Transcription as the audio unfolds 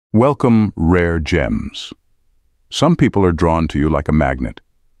Welcome, rare gems. Some people are drawn to you like a magnet.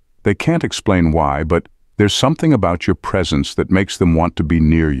 They can't explain why, but there's something about your presence that makes them want to be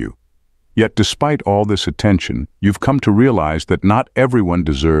near you. Yet despite all this attention, you've come to realize that not everyone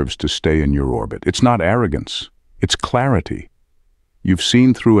deserves to stay in your orbit. It's not arrogance, it's clarity. You've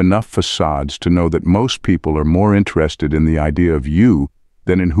seen through enough facades to know that most people are more interested in the idea of you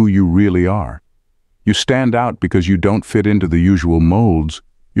than in who you really are. You stand out because you don't fit into the usual molds.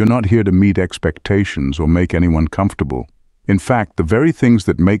 You're not here to meet expectations or make anyone comfortable. In fact, the very things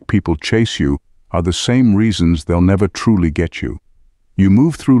that make people chase you are the same reasons they'll never truly get you. You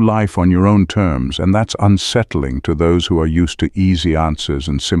move through life on your own terms, and that's unsettling to those who are used to easy answers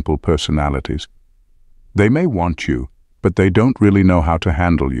and simple personalities. They may want you, but they don't really know how to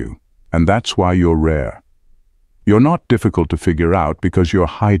handle you, and that's why you're rare. You're not difficult to figure out because you're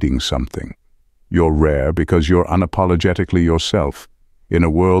hiding something. You're rare because you're unapologetically yourself, in a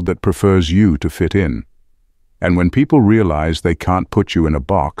world that prefers you to fit in. And when people realize they can't put you in a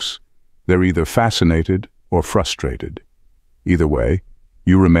box, they're either fascinated or frustrated. Either way,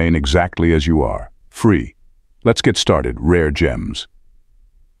 you remain exactly as you are, free. Let's get started, rare gems.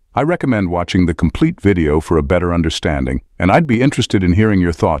 I recommend watching the complete video for a better understanding, and I'd be interested in hearing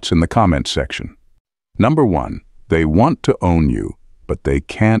your thoughts in the comments section. Number 1, they want to own you, but they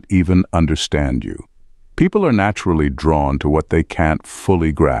can't even understand you. People are naturally drawn to what they can't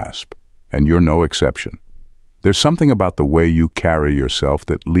fully grasp, and you're no exception. There's something about the way you carry yourself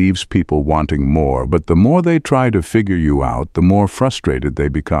that leaves people wanting more, but the more they try to figure you out, the more frustrated they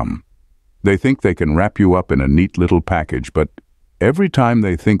become. They think they can wrap you up in a neat little package, but every time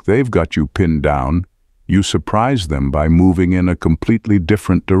they think they've got you pinned down, you surprise them by moving in a completely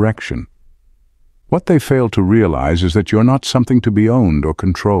different direction. What they fail to realize is that you're not something to be owned or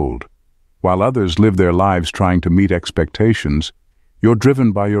controlled. While others live their lives trying to meet expectations, you're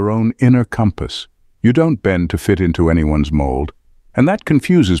driven by your own inner compass. You don't bend to fit into anyone's mold, and that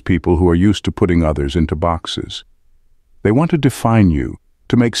confuses people who are used to putting others into boxes. They want to define you,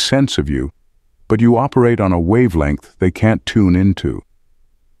 to make sense of you, but you operate on a wavelength they can't tune into.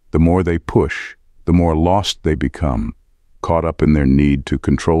 The more they push, the more lost they become, caught up in their need to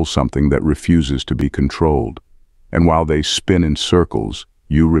control something that refuses to be controlled. And while they spin in circles,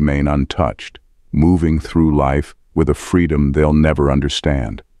 you remain untouched, moving through life with a freedom they'll never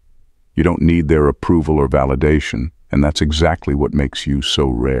understand. You don't need their approval or validation, and that's exactly what makes you so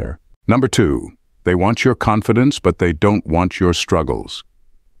rare. Number 2, they want your confidence, but they don't want your struggles.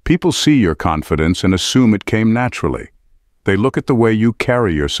 People see your confidence and assume it came naturally. They look at the way you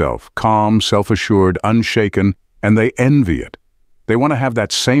carry yourself, calm, self-assured, unshaken, and they envy it. They want to have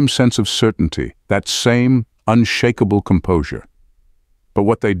that same sense of certainty, that same unshakable composure. But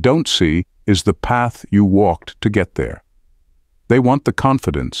what they don't see is the path you walked to get there. They want the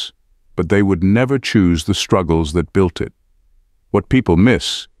confidence, but they would never choose the struggles that built it. What people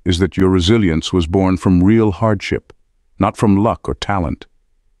miss is that your resilience was born from real hardship, not from luck or talent.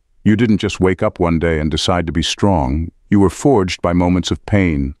 You didn't just wake up one day and decide to be strong. You were forged by moments of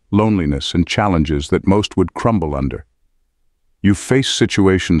pain, loneliness, and challenges that most would crumble under. You faced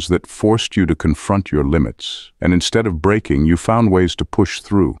situations that forced you to confront your limits, and instead of breaking, you found ways to push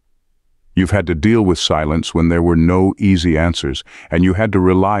through. You've had to deal with silence when there were no easy answers, and you had to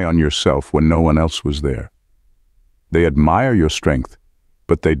rely on yourself when no one else was there. They admire your strength,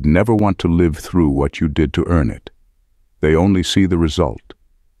 but they'd never want to live through what you did to earn it. They only see the result,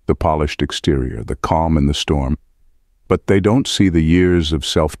 the polished exterior, the calm in the storm, but they don't see the years of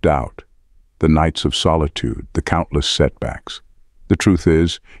self-doubt, the nights of solitude, the countless setbacks. The truth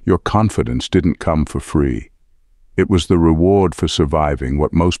is, your confidence didn't come for free. It was the reward for surviving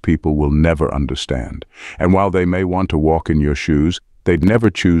what most people will never understand. And while they may want to walk in your shoes, they'd never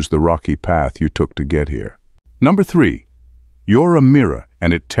choose the rocky path you took to get here. Number 3, you're a mirror,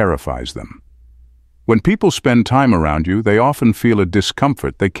 and it terrifies them. When people spend time around you, they often feel a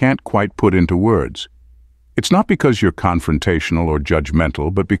discomfort they can't quite put into words. It's not because you're confrontational or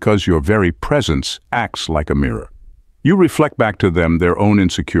judgmental, but because your very presence acts like a mirror. You reflect back to them their own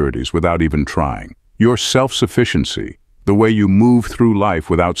insecurities without even trying. Your self-sufficiency, the way you move through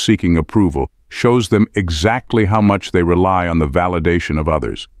life without seeking approval, shows them exactly how much they rely on the validation of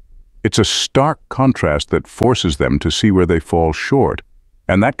others. It's a stark contrast that forces them to see where they fall short,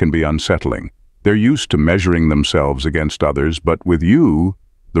 and that can be unsettling. They're used to measuring themselves against others, but with you,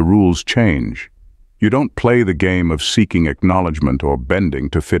 the rules change. You don't play the game of seeking acknowledgement or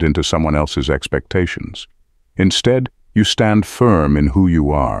bending to fit into someone else's expectations. Instead, you stand firm in who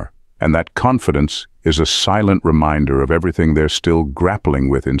you are, and that confidence is a silent reminder of everything they're still grappling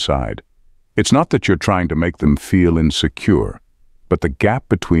with inside. It's not that you're trying to make them feel insecure, But the gap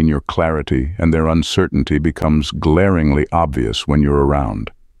between your clarity and their uncertainty becomes glaringly obvious when you're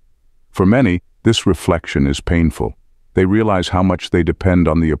around. For many, this reflection is painful. They realize how much they depend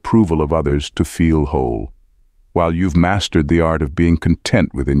on the approval of others to feel whole, while you've mastered the art of being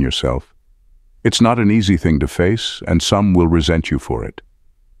content within yourself. It's not an easy thing to face, and some will resent you for it.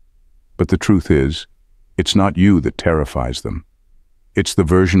 But the truth is, it's not you that terrifies them. It's the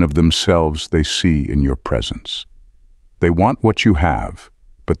version of themselves they see in your presence. They want what you have,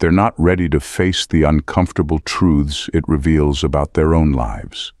 but they're not ready to face the uncomfortable truths it reveals about their own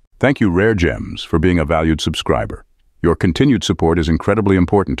lives. Thank you, Rare Gems, for being a valued subscriber. Your continued support is incredibly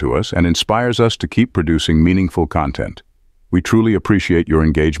important to us and inspires us to keep producing meaningful content. We truly appreciate your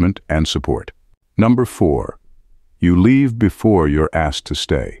engagement and support. Number 4. You leave before you're asked to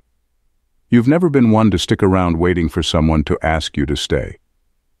stay. You've never been one to stick around waiting for someone to ask you to stay.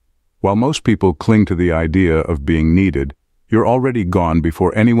 While most people cling to the idea of being needed, you're already gone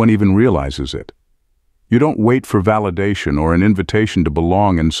before anyone even realizes it. You don't wait for validation or an invitation to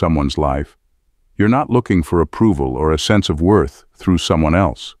belong in someone's life. You're not looking for approval or a sense of worth through someone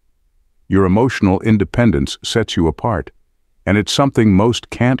else. Your emotional independence sets you apart, and it's something most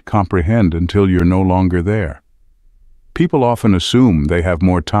can't comprehend until you're no longer there. People often assume they have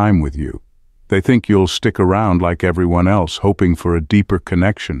more time with you. They think you'll stick around like everyone else, hoping for a deeper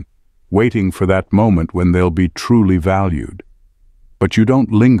connection, waiting for that moment when they'll be truly valued. But you don't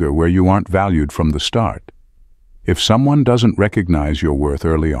linger where you aren't valued from the start. If someone doesn't recognize your worth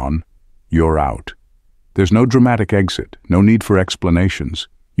early on, you're out. There's no dramatic exit, no need for explanations.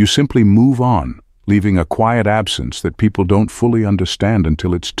 You simply move on, leaving a quiet absence that people don't fully understand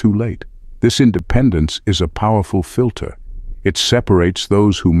until it's too late. This independence is a powerful filter. It separates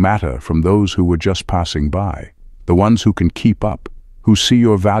those who matter from those who were just passing by. The ones who can keep up, who see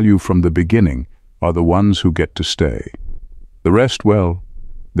your value from the beginning, are the ones who get to stay. The rest, well,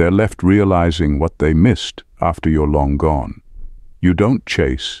 they're left realizing what they missed after you're long gone. You don't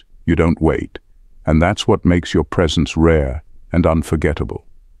chase, you don't wait, and that's what makes your presence rare and unforgettable.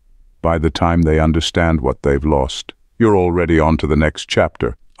 By the time they understand what they've lost, you're already on to the next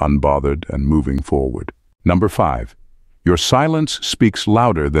chapter, unbothered and moving forward. Number 5. Your silence speaks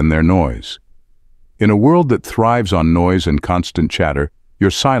louder than their noise. In a world that thrives on noise and constant chatter,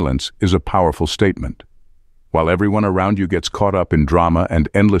 your silence is a powerful statement. While everyone around you gets caught up in drama and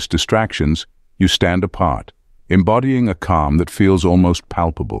endless distractions, you stand apart, embodying a calm that feels almost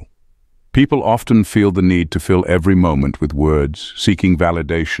palpable. People often feel the need to fill every moment with words, seeking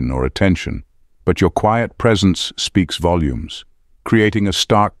validation or attention, but your quiet presence speaks volumes, creating a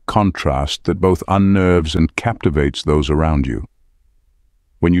stark contrast that both unnerves and captivates those around you.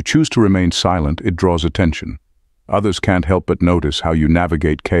 When you choose to remain silent, it draws attention. Others can't help but notice how you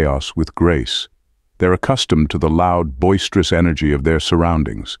navigate chaos with grace. They're accustomed to the loud, boisterous energy of their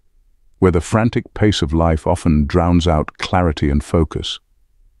surroundings, where the frantic pace of life often drowns out clarity and focus.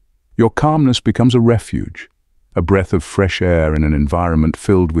 Your calmness becomes a refuge, a breath of fresh air in an environment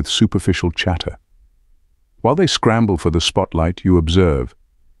filled with superficial chatter. While they scramble for the spotlight, you observe,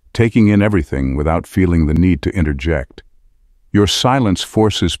 taking in everything without feeling the need to interject. Your silence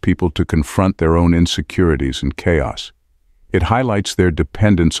forces people to confront their own insecurities and chaos. It highlights their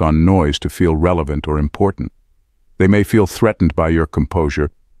dependence on noise to feel relevant or important. They may feel threatened by your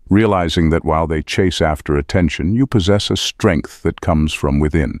composure, realizing that while they chase after attention, you possess a strength that comes from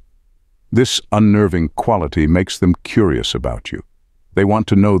within. This unnerving quality makes them curious about you. They want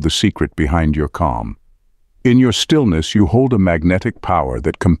to know the secret behind your calm. In your stillness, you hold a magnetic power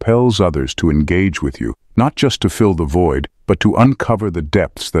that compels others to engage with you, not just to fill the void, but to uncover the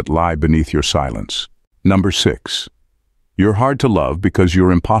depths that lie beneath your silence. Number 6. You're hard to love because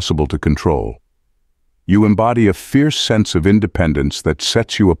you're impossible to control. You embody a fierce sense of independence that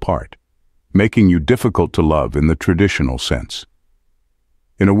sets you apart, making you difficult to love in the traditional sense.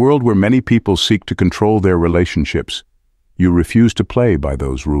 In a world where many people seek to control their relationships, you refuse to play by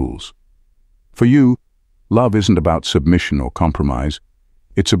those rules. For you, love isn't about submission or compromise.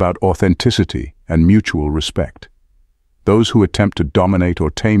 It's about authenticity and mutual respect. Those who attempt to dominate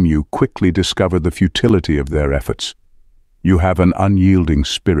or tame you quickly discover the futility of their efforts. You have an unyielding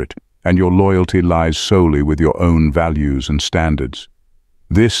spirit, and your loyalty lies solely with your own values and standards.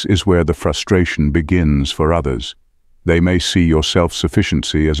 This is where the frustration begins for others. They may see your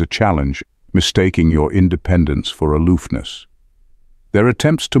self-sufficiency as a challenge, mistaking your independence for aloofness. Their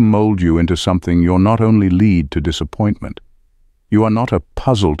attempts to mold you into something you're not only lead to disappointment. You are not a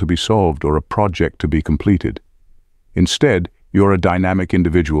puzzle to be solved or a project to be completed. Instead, you're a dynamic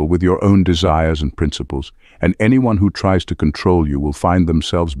individual with your own desires and principles, and anyone who tries to control you will find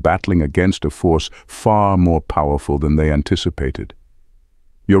themselves battling against a force far more powerful than they anticipated.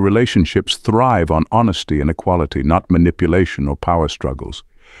 Your relationships thrive on honesty and equality, not manipulation or power struggles.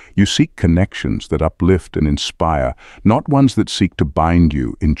 You seek connections that uplift and inspire, not ones that seek to bind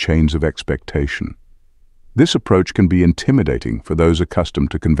you in chains of expectation. This approach can be intimidating for those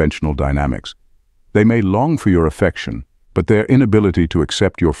accustomed to conventional dynamics. They may long for your affection, but their inability to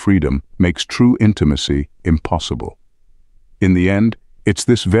accept your freedom makes true intimacy impossible. In the end, it's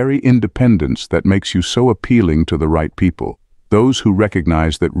this very independence that makes you so appealing to the right people, those who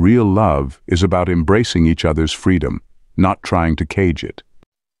recognize that real love is about embracing each other's freedom, not trying to cage it.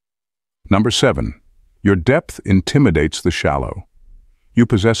 Number 7. Your depth intimidates the shallow. You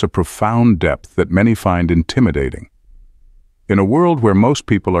possess a profound depth that many find intimidating. In a world where most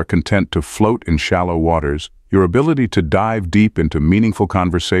people are content to float in shallow waters, your ability to dive deep into meaningful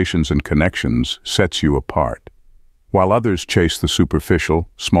conversations and connections sets you apart. While others chase the superficial,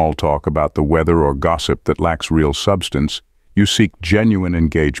 small talk about the weather or gossip that lacks real substance, you seek genuine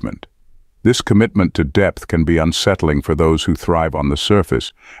engagement. This commitment to depth can be unsettling for those who thrive on the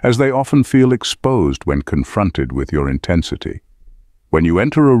surface, as they often feel exposed when confronted with your intensity. When you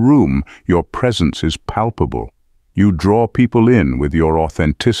enter a room, your presence is palpable. You draw people in with your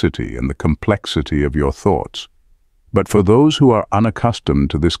authenticity and the complexity of your thoughts. But for those who are unaccustomed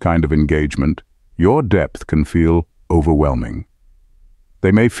to this kind of engagement, your depth can feel overwhelming.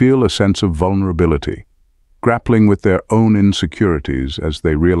 They may feel a sense of vulnerability, grappling with their own insecurities as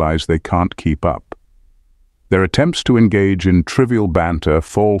they realize they can't keep up. Their attempts to engage in trivial banter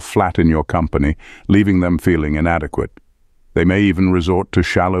fall flat in your company, leaving them feeling inadequate. They may even resort to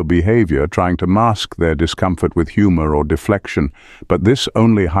shallow behavior, trying to mask their discomfort with humor or deflection, but this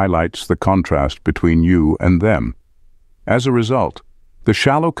only highlights the contrast between you and them. As a result, the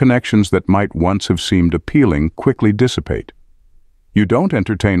shallow connections that might once have seemed appealing quickly dissipate. You don't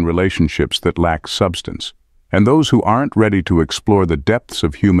entertain relationships that lack substance, and those who aren't ready to explore the depths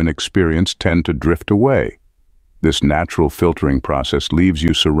of human experience tend to drift away. This natural filtering process leaves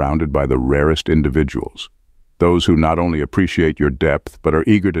you surrounded by the rarest individuals, those who not only appreciate your depth but are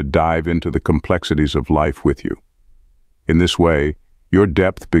eager to dive into the complexities of life with you. In this way, your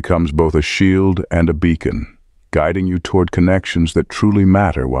depth becomes both a shield and a beacon, guiding you toward connections that truly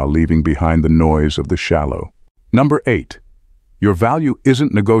matter while leaving behind the noise of the shallow. Number 8. Your value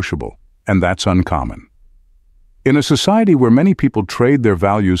isn't negotiable, and that's uncommon. In a society where many people trade their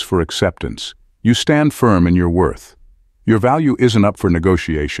values for acceptance, you stand firm in your worth. Your value isn't up for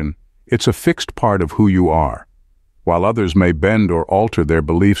negotiation, it's a fixed part of who you are. While others may bend or alter their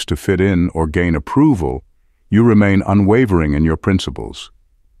beliefs to fit in or gain approval, you remain unwavering in your principles.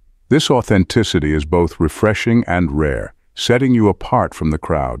 This authenticity is both refreshing and rare, setting you apart from the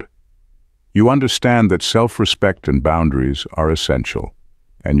crowd. You understand that self-respect and boundaries are essential,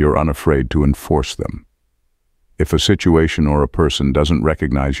 and you're unafraid to enforce them. If a situation or a person doesn't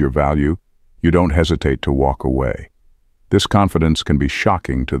recognize your value, you don't hesitate to walk away. This confidence can be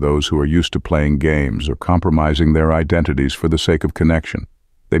shocking to those who are used to playing games or compromising their identities for the sake of connection.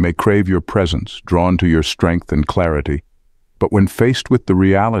 They may crave your presence, drawn to your strength and clarity, but when faced with the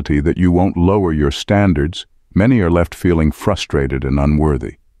reality that you won't lower your standards, many are left feeling frustrated and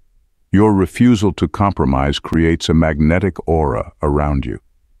unworthy. Your refusal to compromise creates a magnetic aura around you.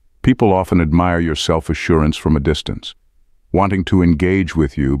 People often admire your self-assurance from a distance, wanting to engage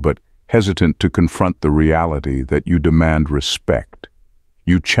with you but hesitant to confront the reality that you demand respect.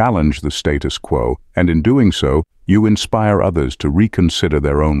 You challenge the status quo, and in doing so, you inspire others to reconsider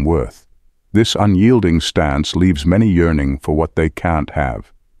their own worth. This unyielding stance leaves many yearning for what they can't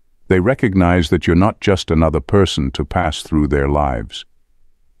have. They recognize that you're not just another person to pass through their lives.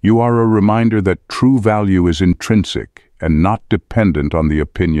 You are a reminder that true value is intrinsic and not dependent on the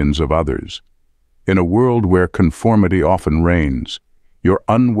opinions of others. In a world where conformity often reigns, your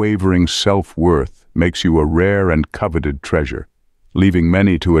unwavering self-worth makes you a rare and coveted treasure, leaving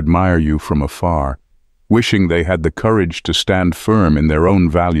many to admire you from afar, wishing they had the courage to stand firm in their own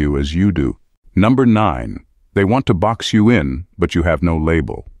value as you do. Number 9. They want to box you in, but you have no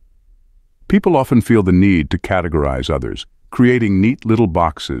label. People often feel the need to categorize others, creating neat little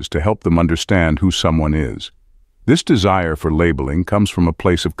boxes to help them understand who someone is. This desire for labeling comes from a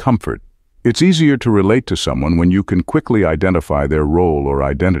place of comfort. It's easier to relate to someone when you can quickly identify their role or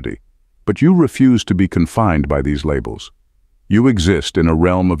identity, but you refuse to be confined by these labels. You exist in a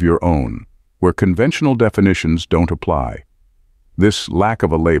realm of your own, where conventional definitions don't apply. This lack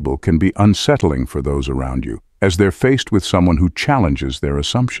of a label can be unsettling for those around you, as they're faced with someone who challenges their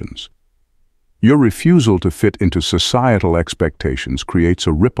assumptions. Your refusal to fit into societal expectations creates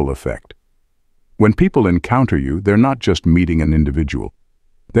a ripple effect. When people encounter you, they're not just meeting an individual.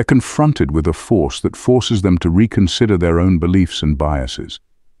 They're confronted with a force that forces them to reconsider their own beliefs and biases.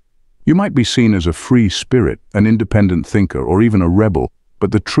 You might be seen as a free spirit, an independent thinker, or even a rebel,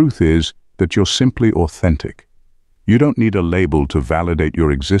 but the truth is that you're simply authentic. You don't need a label to validate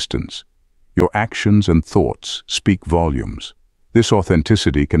your existence. Your actions and thoughts speak volumes. This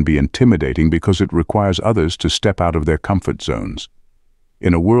authenticity can be intimidating because it requires others to step out of their comfort zones.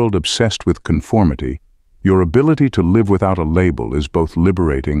 In a world obsessed with conformity, your ability to live without a label is both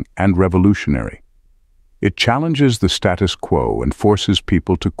liberating and revolutionary. It challenges the status quo and forces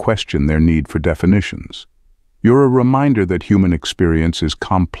people to question their need for definitions. You're a reminder that human experience is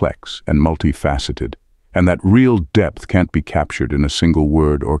complex and multifaceted, and that real depth can't be captured in a single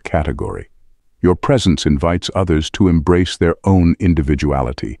word or category. Your presence invites others to embrace their own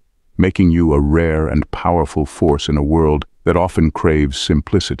individuality, making you a rare and powerful force in a world that often craves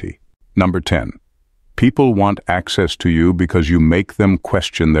simplicity. Number 10. People want access to you because you make them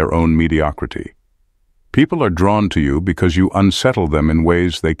question their own mediocrity. People are drawn to you because you unsettle them in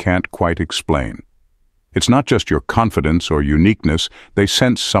ways they can't quite explain. It's not just your confidence or uniqueness, they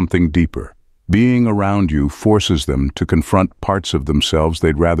sense something deeper. Being around you forces them to confront parts of themselves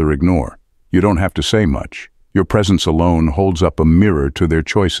they'd rather ignore. You don't have to say much. Your presence alone holds up a mirror to their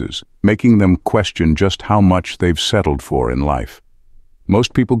choices, making them question just how much they've settled for in life.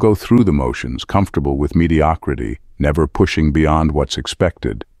 Most people go through the motions, comfortable with mediocrity, never pushing beyond what's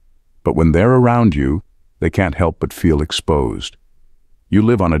expected. But when they're around you, they can't help but feel exposed. You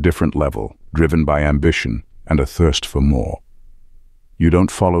live on a different level, driven by ambition and a thirst for more. You don't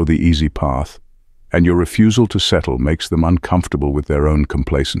follow the easy path, and your refusal to settle makes them uncomfortable with their own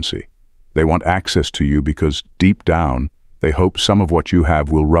complacency. They want access to you because, deep down, they hope some of what you have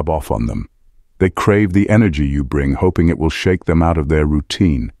will rub off on them. They crave the energy you bring, hoping it will shake them out of their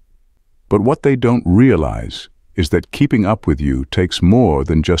routine. But what they don't realize is that keeping up with you takes more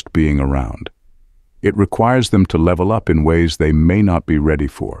than just being around. It requires them to level up in ways they may not be ready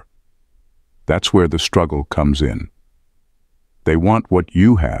for. That's where the struggle comes in. They want what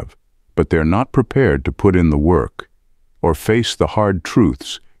you have, but they're not prepared to put in the work or face the hard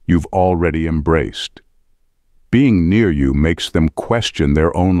truths you've already embraced. Being near you makes them question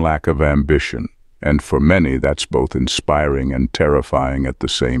their own lack of ambition, and for many that's both inspiring and terrifying at the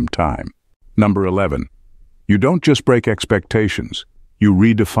same time. Number 11. You don't just break expectations, you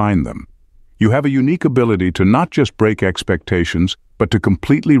redefine them. You have a unique ability to not just break expectations, but to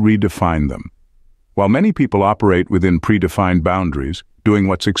completely redefine them. While many people operate within predefined boundaries, doing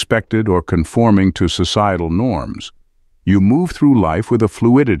what's expected or conforming to societal norms, you move through life with a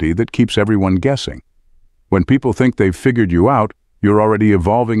fluidity that keeps everyone guessing. When people think they've figured you out, you're already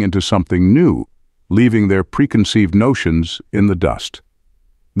evolving into something new, leaving their preconceived notions in the dust.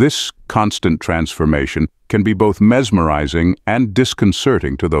 This constant transformation can be both mesmerizing and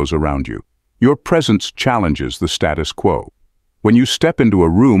disconcerting to those around you. Your presence challenges the status quo. When you step into a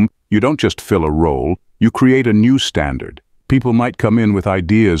room, you don't just fill a role, you create a new standard. People might come in with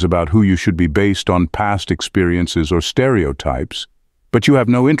ideas about who you should be based on past experiences or stereotypes, but you have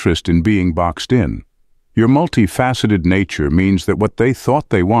no interest in being boxed in. Your multifaceted nature means that what they thought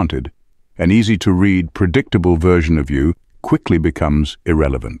they wanted, an easy-to-read, predictable version of you, quickly becomes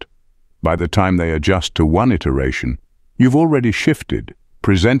irrelevant. By the time they adjust to one iteration, you've already shifted,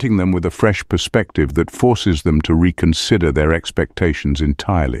 presenting them with a fresh perspective that forces them to reconsider their expectations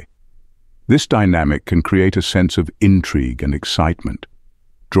entirely. This dynamic can create a sense of intrigue and excitement,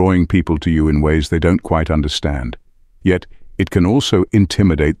 drawing people to you in ways they don't quite understand. Yet, it can also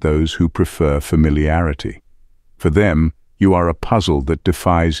intimidate those who prefer familiarity. For them, you are a puzzle that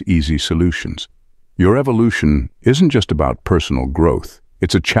defies easy solutions. Your evolution isn't just about personal growth,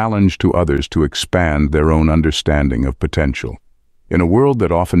 it's a challenge to others to expand their own understanding of potential. In a world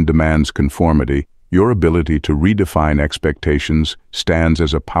that often demands conformity, your ability to redefine expectations stands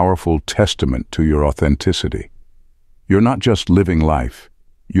as a powerful testament to your authenticity. You're not just living life,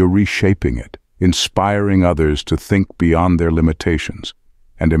 you're reshaping it, inspiring others to think beyond their limitations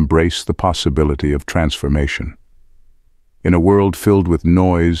and embrace the possibility of transformation. In a world filled with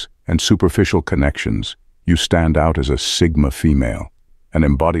noise and superficial connections, you stand out as a Sigma female, an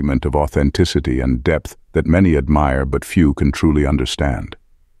embodiment of authenticity and depth that many admire but few can truly understand.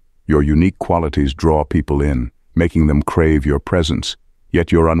 Your unique qualities draw people in, making them crave your presence,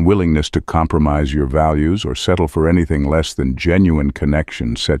 yet your unwillingness to compromise your values or settle for anything less than genuine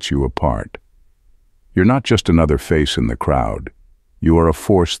connection sets you apart. You're not just another face in the crowd. You are a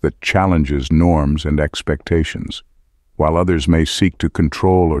force that challenges norms and expectations. While others may seek to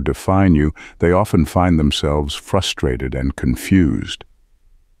control or define you, they often find themselves frustrated and confused.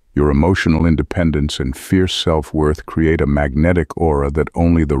 Your emotional independence and fierce self-worth create a magnetic aura that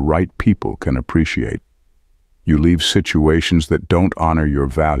only the right people can appreciate. You leave situations that don't honor your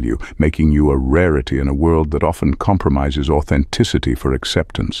value, making you a rarity in a world that often compromises authenticity for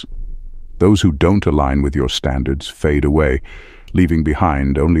acceptance. Those who don't align with your standards fade away, leaving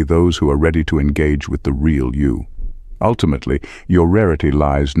behind only those who are ready to engage with the real you. Ultimately, your rarity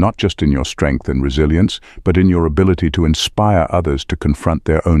lies not just in your strength and resilience, but in your ability to inspire others to confront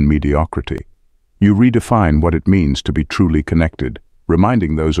their own mediocrity. You redefine what it means to be truly connected,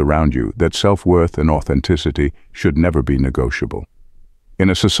 reminding those around you that self-worth and authenticity should never be negotiable. In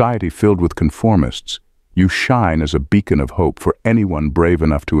a society filled with conformists, you shine as a beacon of hope for anyone brave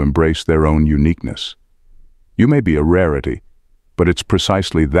enough to embrace their own uniqueness. You may be a rarity, but it's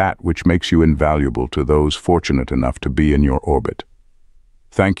precisely that which makes you invaluable to those fortunate enough to be in your orbit.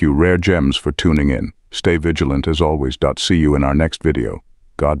 Thank you, Rare Gems, for tuning in. Stay vigilant as always. See you in our next video.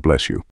 God bless you.